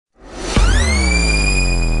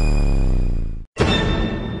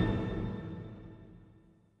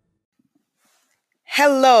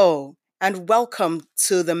Hello, and welcome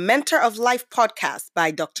to the Mentor of Life podcast by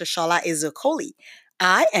Dr. Shola Ezekoli.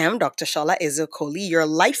 I am Dr. Shola Ezekoli, your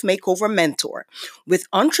life makeover mentor. With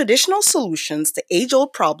untraditional solutions to age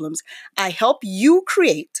old problems, I help you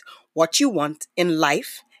create what you want in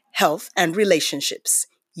life, health, and relationships.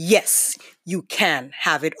 Yes, you can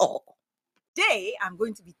have it all. Today, I'm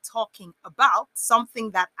going to be talking about something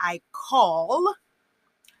that I call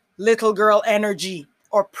little girl energy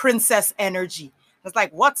or princess energy. It's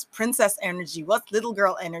like, what's princess energy? What's little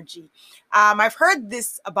girl energy? I've heard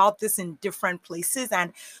about this in different places.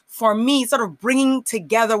 And for me, sort of bringing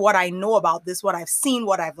together what I know about this, what I've seen,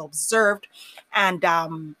 what I've observed, and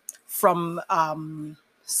from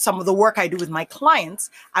some of the work I do with my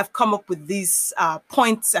clients, I've come up with these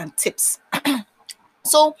points and tips.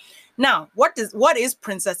 So now, what is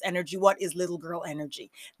princess energy? What is little girl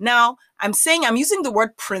energy? Now, I'm using the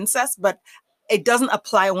word princess, but it doesn't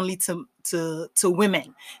apply only to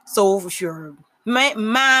women. So if you're a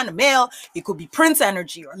male, it could be prince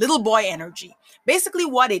energy or little boy energy. Basically,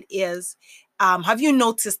 what it is, have you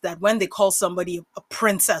noticed that when they call somebody a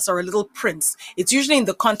princess or a little prince, it's usually in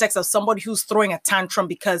the context of somebody who's throwing a tantrum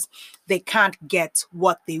because they can't get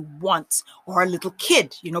what they want, or a little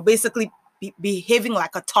kid, basically behaving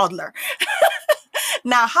like a toddler.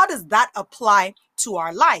 Now, how does that apply to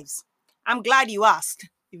our lives? I'm glad you asked,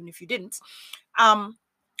 even if you didn't.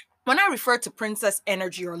 When I refer to princess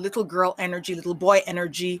energy or little girl energy, little boy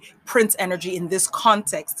energy, prince energy in this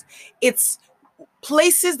context, it's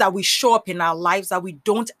places that we show up in our lives that we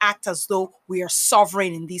don't act as though we are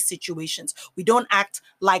sovereign in these situations. We don't act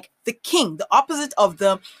like the king. The opposite of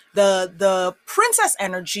the princess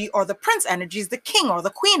energy or the prince energy is the king or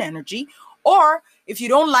the queen energy. Or if you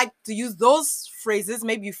don't like to use those phrases,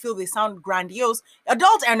 maybe you feel they sound grandiose,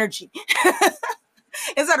 adult energy.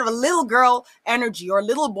 Instead of a little girl energy or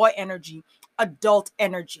little boy energy, adult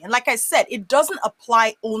energy. And like I said, it doesn't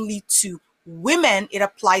apply only to women, it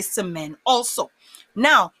applies to men also.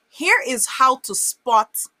 Now, here is how to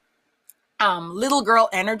spot little girl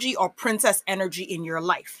energy or princess energy in your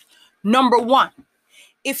life. Number one,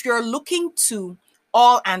 if you're looking to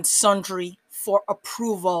all and sundry for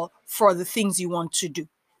approval for the things you want to do.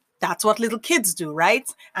 That's what little kids do, right?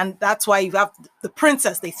 And that's why you have the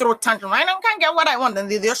princess. They throw a tantrum. I can't get what I want. And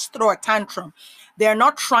they just throw a tantrum. They're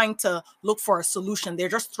not trying to look for a solution. They're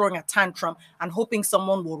just throwing a tantrum and hoping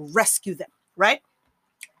someone will rescue them, right?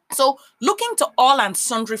 So looking to all and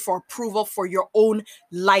sundry for approval for your own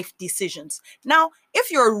life decisions. Now,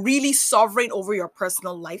 if you're really sovereign over your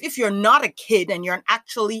personal life, if you're not a kid and you're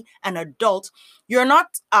actually an adult, you're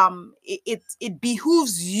not, it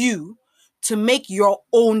behooves you to make your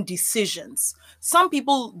own decisions. Some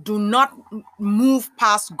people do not move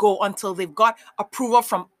past go until they've got approval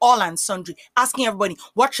from all and sundry, asking everybody,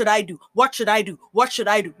 what should I do? What should I do? What should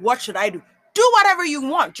I do? What should I do? Do whatever you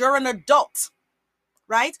want. You're an adult.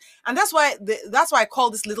 Right? And that's why I call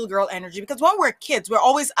this little girl energy, because when we're kids, we're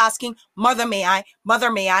always asking, mother, may I,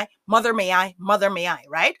 mother, may I, mother, may I, mother, may I,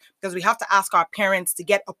 right? Because we have to ask our parents to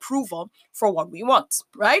get approval for what we want,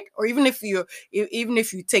 right? Or even if you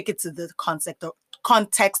take it to the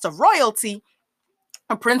context of royalty,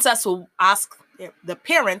 a princess will ask the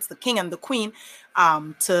parents, the king and the queen,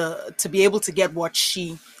 to be able to get what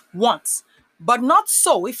she wants. But not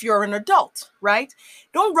so if you're an adult, right?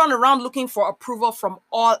 Don't run around looking for approval from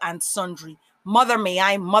all and sundry. Mother, may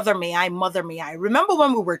I, mother, may I, mother, may I. Remember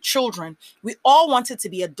when we were children, we all wanted to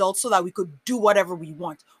be adults so that we could do whatever we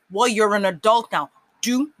want. Well, you're an adult now.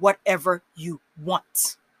 Do whatever you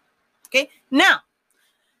want. Okay? Now,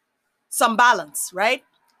 some balance, right?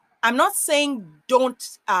 I'm not saying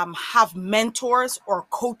don't have mentors or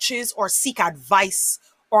coaches or seek advice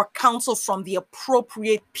or counsel from the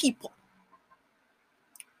appropriate people.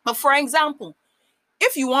 But for example,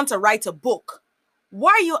 if you want to write a book, why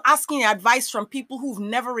are you asking advice from people who've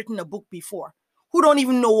never written a book before, who don't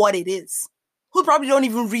even know what it is, who probably don't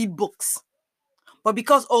even read books? But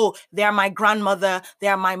because, they're my grandmother,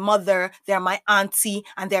 they're my mother, they're my auntie,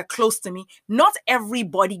 and they're close to me, not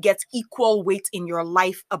everybody gets equal weight in your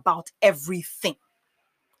life about everything,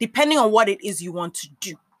 depending on what it is you want to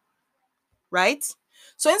do, right?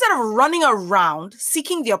 So instead of running around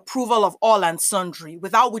seeking the approval of all and sundry,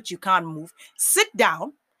 without which you can't move, sit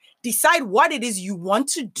down, decide what it is you want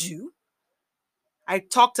to do. I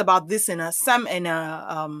talked about this in a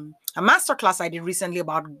masterclass I did recently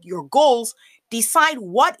about your goals. Decide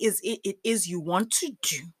what it is you want to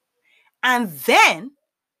do, and then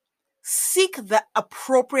seek the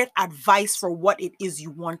appropriate advice for what it is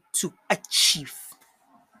you want to achieve.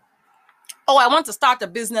 Oh, I want to start a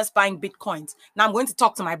business buying Bitcoins. Now I'm going to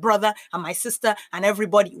talk to my brother and my sister and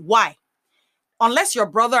everybody. Why? Unless your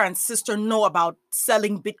brother and sister know about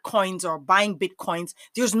selling Bitcoins or buying Bitcoins,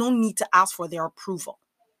 there's no need to ask for their approval.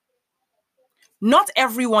 Not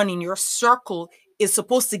everyone in your circle is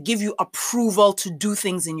supposed to give you approval to do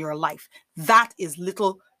things in your life. That is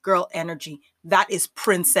little girl energy. That is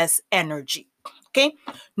princess energy. Okay.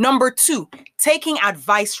 Number 2, taking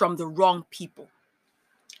advice from the wrong people.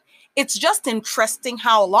 It's just interesting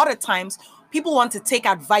how a lot of times people want to take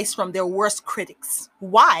advice from their worst critics.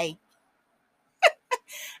 Why?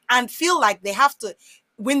 And feel like they have to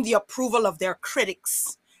win the approval of their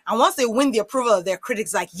critics. And once they win the approval of their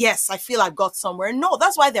critics, like, yes, I feel I've got somewhere. No,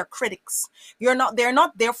 that's why they're critics. They're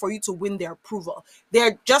not there for you to win their approval.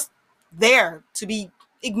 They're just there to be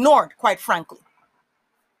ignored, quite frankly.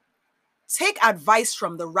 Take advice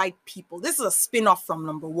from the right people. This is a spin-off from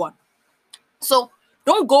number 1. So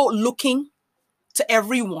don't go looking to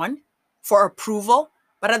everyone for approval.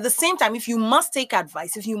 But at the same time, if you must take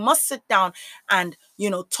advice, if you must sit down and,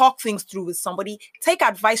 talk things through with somebody, take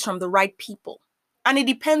advice from the right people. And it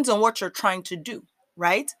depends on what you're trying to do,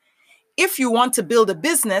 right? If you want to build a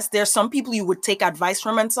business, there's some people you would take advice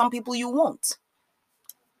from and some people you won't.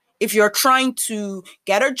 If you're trying to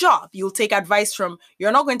get a job,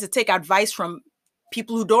 you're not going to take advice from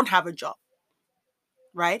people who don't have a job,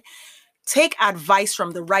 right? Take advice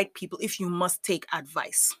from the right people if you must take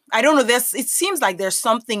advice. I don't know, it seems like there's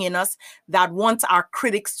something in us that wants our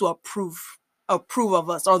critics to approve of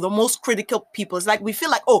us, or the most critical people. It's like we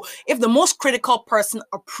feel like, oh, if the most critical person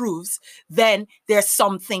approves, then there's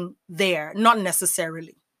something there. Not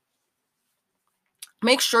necessarily.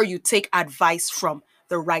 Make sure you take advice from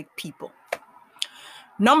the right people.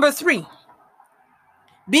 Number 3,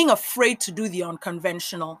 being afraid to do the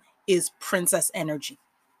unconventional is princess energy,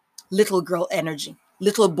 little girl energy,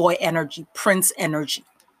 little boy energy, prince energy.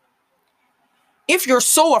 If you're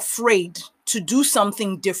so afraid to do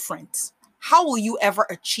something different, how will you ever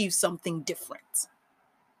achieve something different?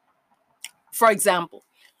 For example,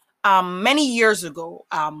 many years ago,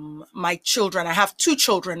 my children, I have 2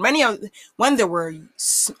 children, when they were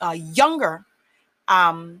younger,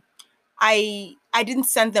 I didn't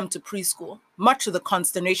send them to preschool, much to the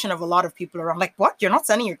consternation of a lot of people around. Like, what? You're not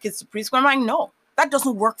sending your kids to preschool? I'm like, no, that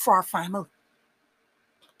doesn't work for our family.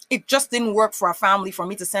 It just didn't work for our family for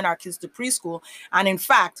me to send our kids to preschool. And in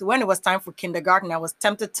fact, when it was time for kindergarten, I was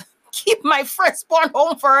tempted to keep my firstborn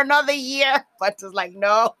home for another year. But it was like,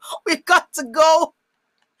 no, we've got to go.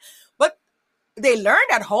 But they learned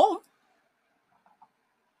at home.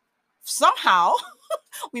 Somehow,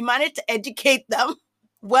 we managed to educate them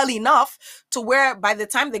well enough to where by the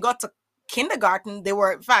time they got to kindergarten, they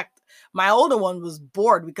were, in fact, my older one was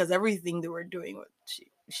bored because everything they were doing,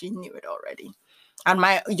 she knew it already. And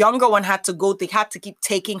my younger one they had to keep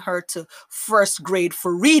taking her to first grade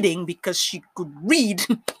for reading because she could read.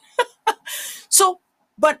 So,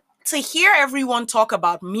 but to hear everyone talk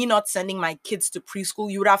about me not sending my kids to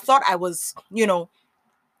preschool, you would have thought I was,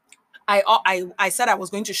 I said I was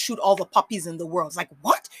going to shoot all the puppies in the world. It's like,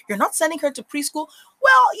 what? You're not sending her to preschool?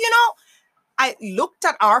 Well, I looked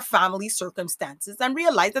at our family circumstances and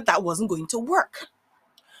realized that wasn't going to work.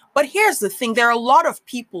 But here's the thing. There are a lot of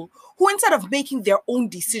people who, instead of making their own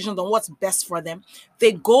decisions on what's best for them,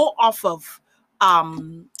 they go off of,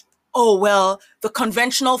 oh, well, the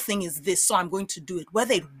conventional thing is this, so I'm going to do it,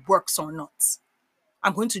 whether it works or not.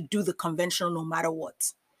 I'm going to do the conventional no matter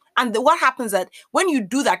what. And what happens that when you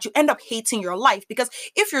do that, you end up hating your life, because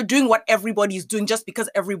if you're doing what everybody is doing just because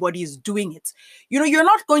everybody is doing it, you're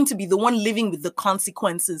not going to be the one living with the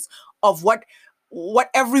consequences of what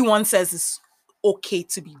everyone says is okay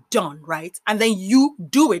to be done, right? And then you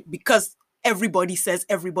do it because everybody says,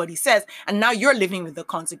 and now you're living with the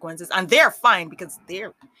consequences, and they're fine because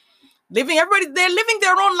they're living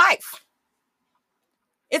their own life.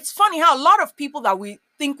 It's funny how a lot of people that we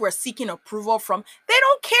think we're seeking approval from, they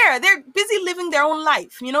don't care. They're busy living their own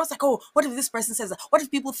life. It's like, oh, what if this person says that? What if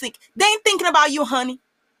people think? They ain't thinking about you, honey.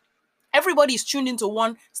 Everybody's tuned into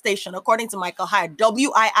one station, according to Michael Hyatt,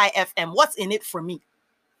 WIIFM. What's in it for me?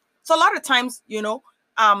 So a lot of times,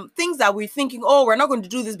 things that we're thinking, oh, we're not going to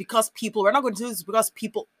do this because people,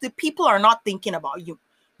 the people are not thinking about you.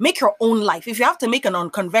 Make your own life. If you have to make an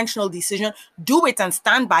unconventional decision, do it and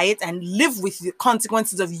stand by it and live with the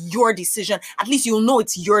consequences of your decision. At least you'll know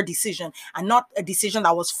it's your decision and not a decision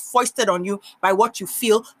that was foisted on you by what you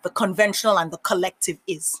feel the conventional and the collective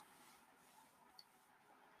is.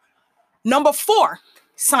 Number 4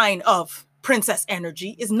 sign of princess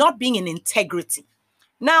energy is not being in integrity.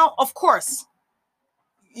 Now, of course,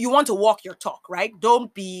 you want to walk your talk, right?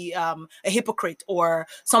 Don't be a hypocrite or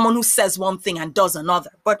someone who says one thing and does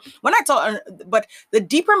another. But but the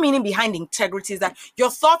deeper meaning behind integrity is that your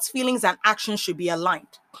thoughts, feelings, and actions should be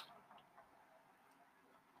aligned.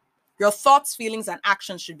 Your thoughts, feelings, and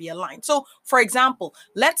actions should be aligned. So, for example,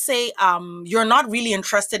 let's say you're not really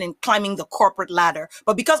interested in climbing the corporate ladder,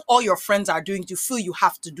 but because all your friends are doing it, you feel you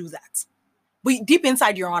have to do that. But deep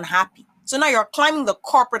inside, you're unhappy. So now you're climbing the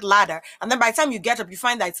corporate ladder, and then by the time you get up, you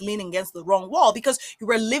find that it's leaning against the wrong wall because you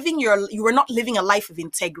were not living a life of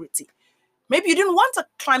integrity. Maybe you didn't want to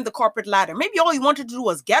climb the corporate ladder. Maybe all you wanted to do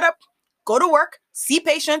was get up, go to work, see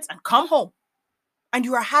patients, and come home. And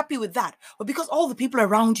you are happy with that. But because all the people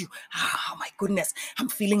around you, oh my goodness, I'm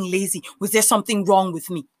feeling lazy. Was there something wrong with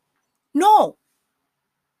me? No.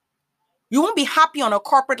 You won't be happy on a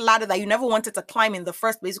corporate ladder that you never wanted to climb in the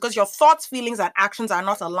first place because your thoughts, feelings, and actions are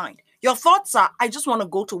not aligned. Your thoughts are, I just want to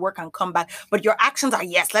go to work and come back. But your actions are,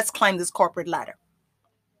 yes, let's climb this corporate ladder.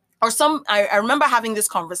 Or I remember having this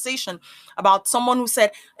conversation about someone who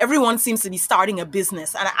said, everyone seems to be starting a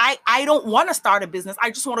business. And I don't want to start a business.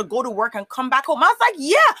 I just want to go to work and come back home. I was like,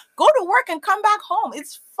 yeah, go to work and come back home.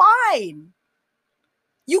 It's fine.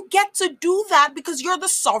 You get to do that because you're the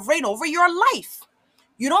sovereign over your life.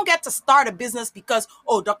 You don't get to start a business because,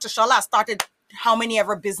 oh, Dr. Shola started how many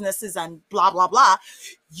ever businesses and blah, blah, blah.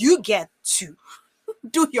 You get to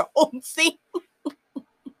do your own thing.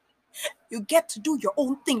 You get to do your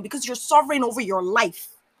own thing because you're sovereign over your life.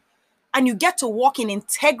 And you get to walk in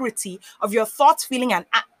integrity of your thoughts, feelings,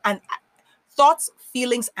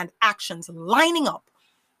 and actions lining up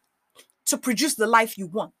to produce the life you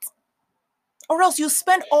want. Or else you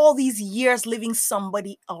spend all these years living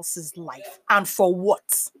somebody else's life. And for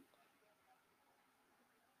what?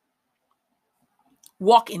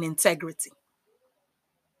 Walk in integrity.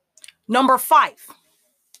 Number 5.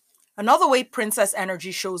 Another way princess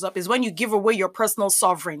energy shows up is when you give away your personal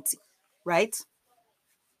sovereignty, right?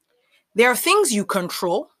 There are things you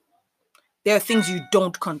control. There are things you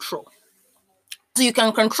don't control. So you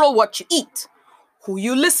can control what you eat, who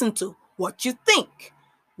you listen to, what you think,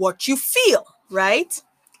 what you feel, right?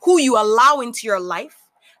 Who you allow into your life,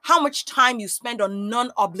 how much time you spend on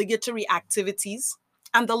non-obligatory activities,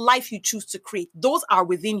 and the life you choose to create. Those are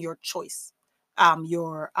within your choice,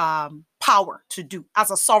 your power to do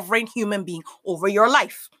as a sovereign human being over your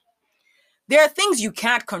life. There are things you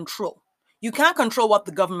can't control. You can't control what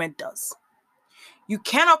the government does. You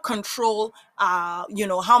cannot control, how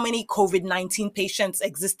many COVID-19 patients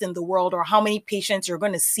exist in the world or how many patients you're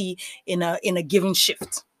going to see in a given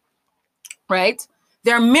shift, right?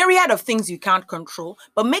 There are myriad of things you can't control,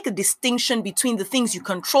 but make a distinction between the things you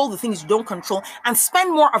control, the things you don't control, and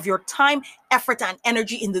spend more of your time, effort, and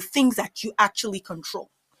energy in the things that you actually control.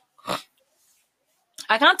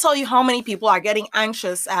 I can't tell you how many people are getting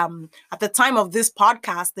anxious. At the time of this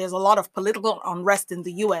podcast, there's a lot of political unrest in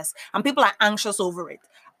the US, and people are anxious over it.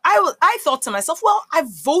 I thought to myself, well,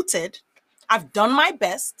 I've voted. I've done my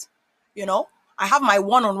best. I have my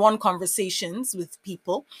one-on-one conversations with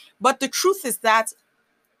people. But the truth is that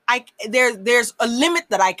there's a limit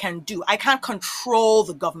that I can do. I can't control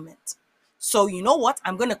the government. So you know what?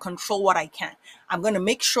 I'm going to control what I can. I'm going to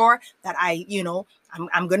make sure that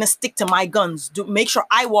I'm going to stick to my guns, make sure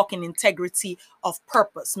I walk in integrity of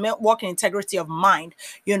purpose, walk in integrity of mind,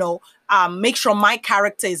 make sure my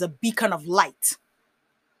character is a beacon of light.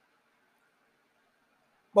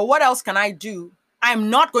 But what else can I do? I'm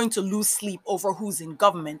not going to lose sleep over who's in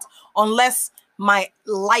government unless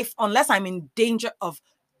I'm in danger of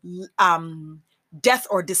death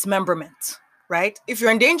or dismemberment, right? If you're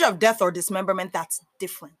in danger of death or dismemberment, that's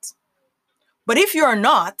different. But if you're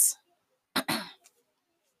not,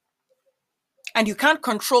 and you can't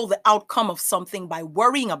control the outcome of something by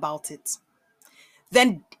worrying about it,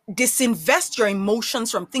 then disinvest your emotions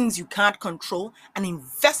from things you can't control and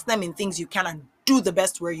invest them in things you can and do the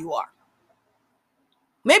best where you are.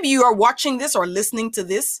 Maybe you are watching this or listening to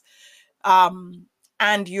this, and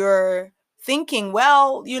you're thinking,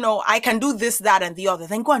 well, I can do this, that, and the other.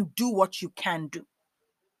 Then go and do what you can do.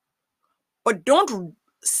 But don't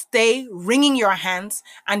stay wringing your hands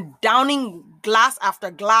and downing glass after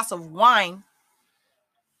glass of wine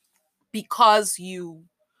because you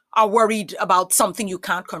are worried about something you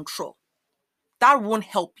can't control. That won't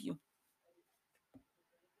help you.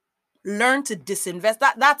 Learn to disinvest.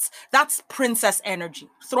 That's princess energy,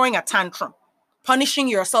 throwing a tantrum, punishing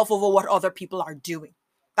yourself over what other people are doing.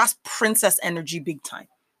 That's princess energy big time.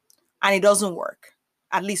 And it doesn't work.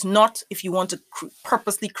 At least not if you want to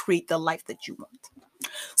purposely create the life that you want.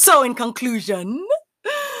 So in conclusion,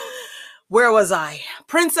 where was I?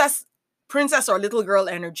 Princess or little girl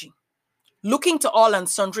energy. looking to all and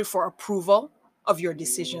sundry for approval of your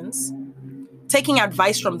decisions, taking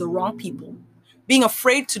advice from the wrong people, being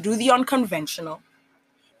afraid to do the unconventional,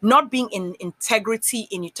 not being in integrity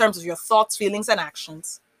in terms of your thoughts, feelings, and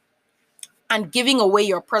actions, and giving away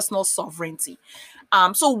your personal sovereignty.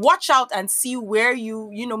 So watch out and see where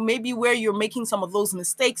maybe where you're making some of those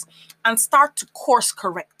mistakes, and start to course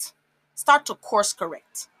correct. Start to course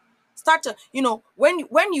correct. Start to,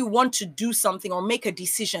 when you want to do something or make a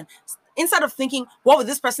decision, instead of thinking, what would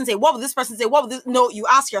this person say? What would this person say? What would this? No, you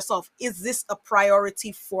ask yourself, is this a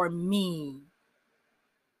priority for me?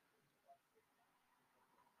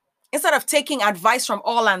 Instead of taking advice from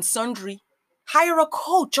all and sundry, hire a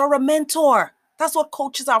coach or a mentor. That's what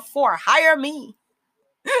coaches are for. Hire me.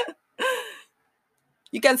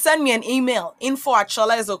 You can send me an email,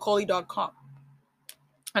 info@sholaezokoli.com,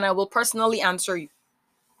 and I will personally answer you.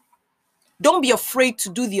 Don't be afraid to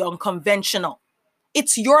do the unconventional.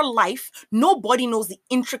 It's your life. Nobody knows the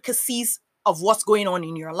intricacies of what's going on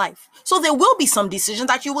in your life. So there will be some decisions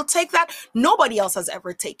that you will take that nobody else has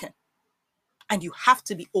ever taken. And you have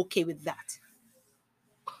to be okay with that.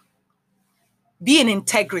 Be in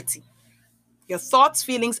integrity. Your thoughts,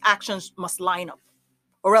 feelings, actions must line up,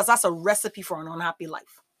 or else that's a recipe for an unhappy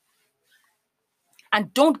life.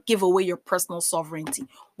 And don't give away your personal sovereignty.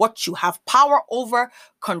 What you have power over,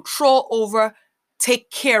 control over, take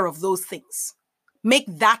care of those things. Make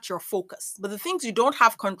that your focus. But the things you don't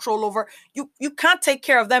have control over, you can't take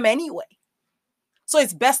care of them anyway. So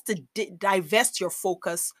it's best to divest your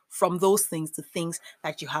focus from those things to things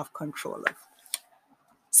that you have control of.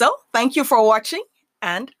 So thank you for watching,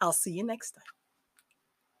 and I'll see you next time.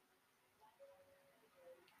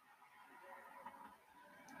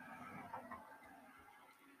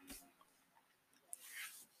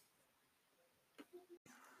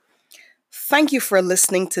 Thank you for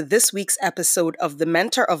listening to this week's episode of the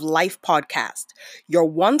Mentor of Life podcast, your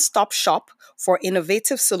one-stop shop for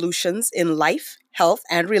innovative solutions in life, health,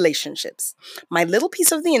 and relationships. My little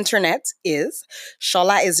piece of the internet is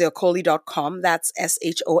sholaezeokoli.com. That's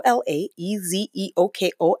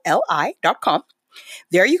SHOLAEZEOKOLI.com.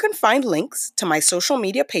 There you can find links to my social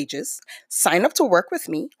media pages, sign up to work with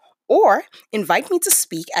me, or invite me to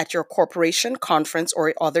speak at your corporation, conference,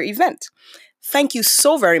 or other event. Thank you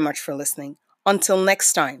so very much for listening. Until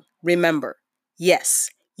next time, remember,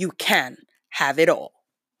 yes, you can have it all.